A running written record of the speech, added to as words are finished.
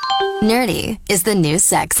Nerdy is the new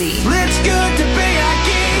sexy. It's good to be a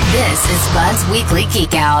geek. This is Bud's Weekly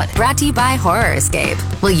Geek-out, brought to you by Horror Escape.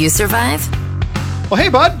 Will you survive? Well, hey,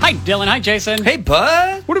 Bud. Hi, Dylan. Hi, Jason. Hey,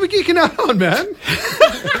 Bud. What are we geeking out on, man?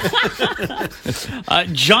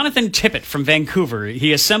 Jonathan Tippett from Vancouver.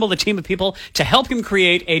 He assembled a team of people to help him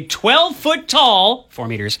create a 12-foot tall, 4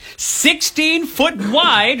 meters, 16-foot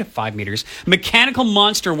wide, 5 meters, mechanical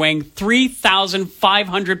monster weighing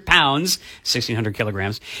 3,500 pounds, 1,600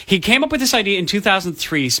 kilograms. He came up with this idea in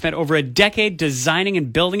 2003, spent over a decade designing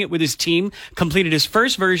and building it with his team, completed his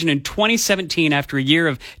first version in 2017 after a year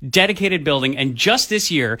of dedicated building, and just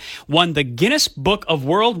this year won the Guinness Book of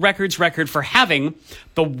World Records record for having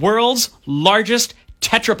the world's largest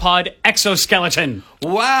tetrapod exoskeleton.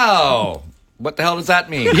 Wow. What the hell does that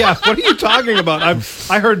mean? Yeah, what are you talking about?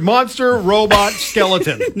 I heard monster, robot,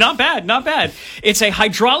 skeleton. Not bad, not bad. It's a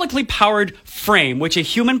hydraulically powered frame, which a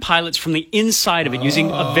human pilots from the inside of it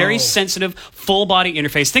using a very sensitive full-body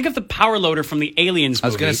interface. Think of the power loader from the Aliens movie.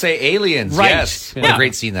 I was going to say Aliens, right. Yes. What a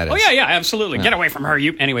great scene that is. Oh, yeah, absolutely. Yeah. Get away from her,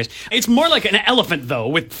 you. Anyways, it's more like an elephant, though,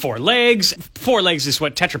 with 4 legs. 4 legs is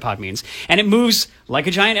what tetrapod means. And it moves like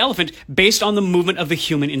a giant elephant based on the movement of the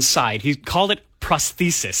human inside. He called it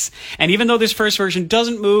Prosthesis. And even though this first version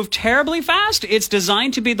doesn't move terribly fast, it's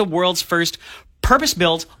designed to be the world's first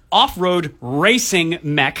purpose-built off-road racing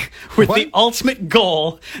mech, with the ultimate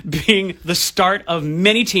goal being the start of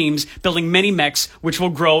many teams building many mechs, which will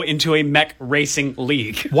grow into a mech racing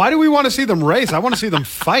league. Why do we want to see them race? I want to see them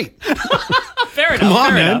fight. Fair enough. Come on,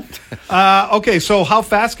 fair man. enough. Okay, so how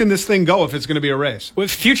fast can this thing go if it's going to be a race? Well,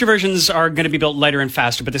 future versions are going to be built lighter and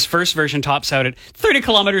faster, but this first version tops out at 30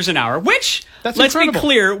 kilometers an hour, which, That's let's incredible. be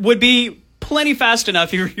clear, would be plenty fast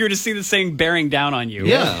enough if you were to see this thing bearing down on you.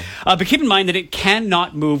 Yeah. But keep in mind that it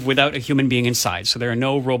cannot move without a human being inside, so there are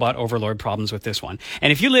no robot overlord problems with this one.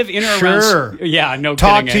 And if you live in or around... Yeah, no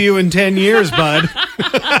Talk kidding. to you in 10 years, bud.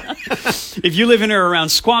 If you live in or around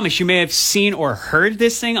Squamish, you may have seen or heard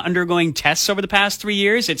this thing undergoing tests over the past 3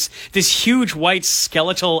 years. It's this huge white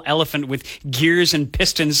skeletal elephant with gears and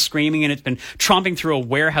pistons screaming, and it's been tromping through a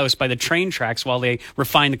warehouse by the train tracks while they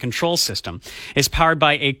refine the control system. It's powered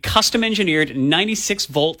by a custom-engineered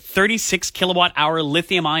 96-volt, 36-kilowatt-hour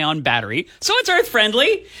lithium-ion battery, so it's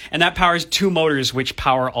Earth-friendly, and that powers 2 motors which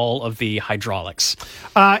power all of the hydraulics.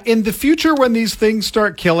 In the future, when these things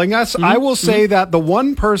start killing us, I will say that the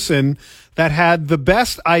one person that had the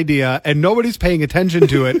best idea, and nobody's paying attention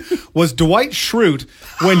to it, was Dwight Schrute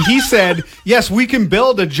when he said, yes, we can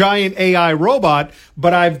build a giant AI robot,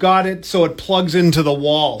 but I've got it so it plugs into the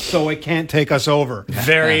wall so it can't take us over.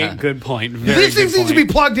 Very good point. These things need to be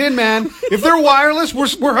plugged in, man. If they're wireless,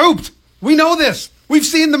 we're hooped. We know this. We've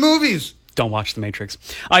seen the movies. Don't watch The Matrix.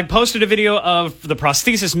 I posted a video of the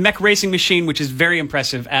Prosthesis mech racing machine, which is very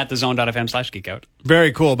impressive, at thezone.fm/geekout.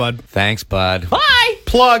 Very cool, bud. Thanks, Bud. Bye!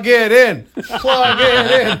 Plug it in. Plug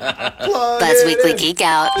it in. Plug Bud's it Weekly in.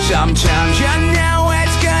 Geek-out, Sometimes you know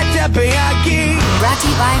it's good to be a geek. brought to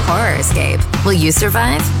you by Horror Escape. Will you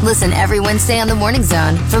survive? Listen every Wednesday on The Morning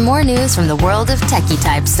Zone for more news from the world of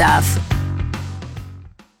techie-type stuff.